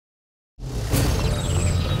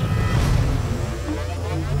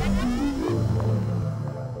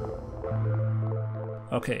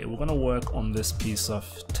Okay, we're gonna work on this piece of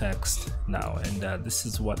text now, and this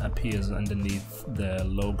is what appears underneath the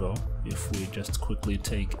logo if we just quickly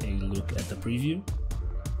take a look at the preview.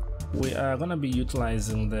 We are gonna be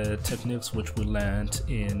utilizing the techniques which we learned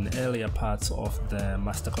in earlier parts of the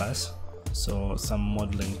masterclass. So some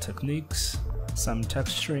modeling techniques, some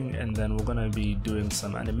texturing, and then we're gonna be doing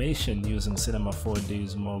some animation using Cinema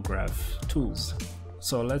 4D's MoGraph tools.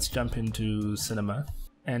 So let's jump into Cinema.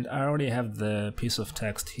 And I already have the piece of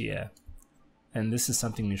text here, and this is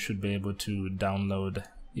something you should be able to download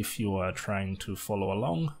if you are trying to follow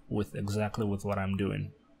along with exactly with what I'm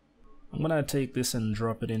doing. I'm gonna take this and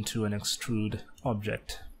drop it into an extrude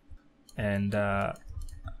object, and I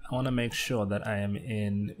want to make sure that I am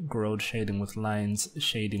in growth shading with lines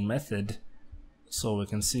shading method so we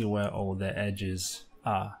can see where all the edges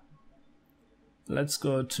are. Let's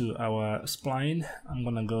go to our spline. I'm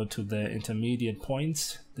gonna go to the intermediate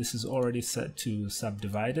points. This is already set to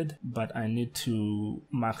subdivided, but I need to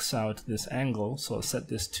max out this angle, so I'll set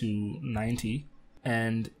this to 90,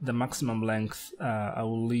 and the maximum length I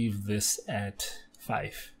will leave this at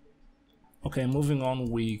 5. Okay, moving on,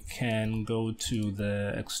 we can go to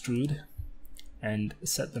the extrude and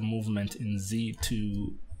set the movement in Z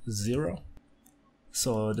to 0.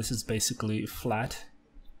 So this is basically flat.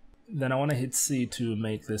 Then I want to hit C to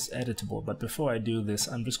make this editable, but before I do this,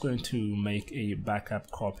 I'm just going to make a backup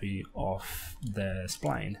copy of the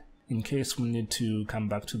spline in case we need to come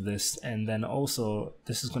back to this, and then also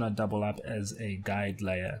this is going to double up as a guide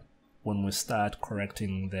layer when we start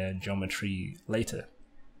correcting the geometry later.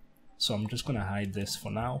 So I'm just going to hide this for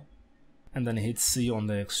now, and then hit C on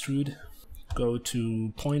the extrude, go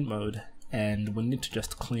to point mode, and we need to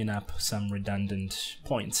just clean up some redundant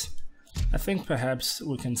points. I think perhaps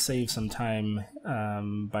we can save some time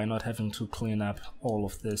by not having to clean up all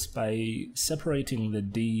of this by separating the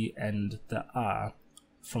D and the R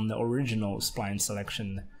from the original spline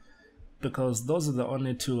selection, because those are the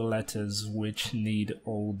only two letters which need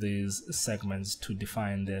all these segments to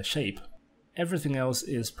define their shape. Everything else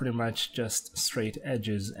is pretty much just straight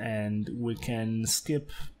edges, and we can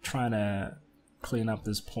skip trying to clean up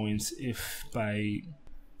these points if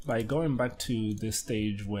by going back to this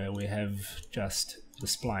stage where we have just the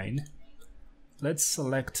spline. Let's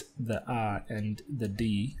select the R and the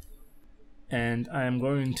D, and I am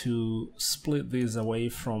going to split these away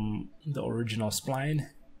from the original spline,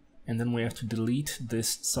 and then we have to delete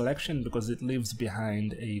this selection because it leaves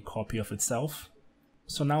behind a copy of itself.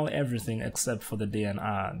 So now everything except for the D and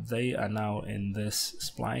R, they are now in this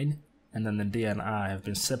spline, and then the D and R have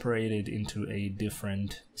been separated into a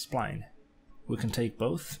different spline. We can take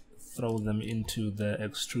both, throw them into the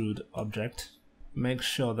extrude object, make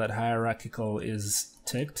sure that hierarchical is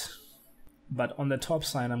ticked, but on the top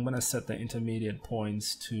side I'm going to set the intermediate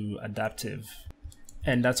points to adaptive,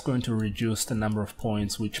 and that's going to reduce the number of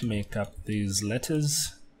points which make up these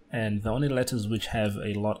letters, and the only letters which have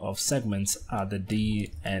a lot of segments are the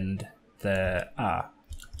D and the R.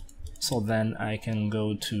 So then I can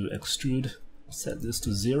go to extrude, set this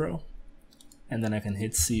to 0, and then I can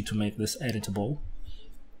hit C to make this editable.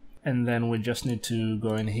 And then we just need to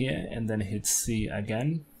go in here and then hit C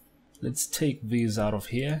again. Let's take these out of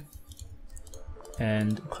here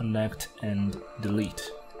and connect and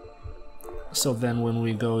delete. So then when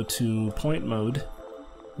we go to point mode,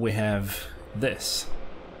 we have this.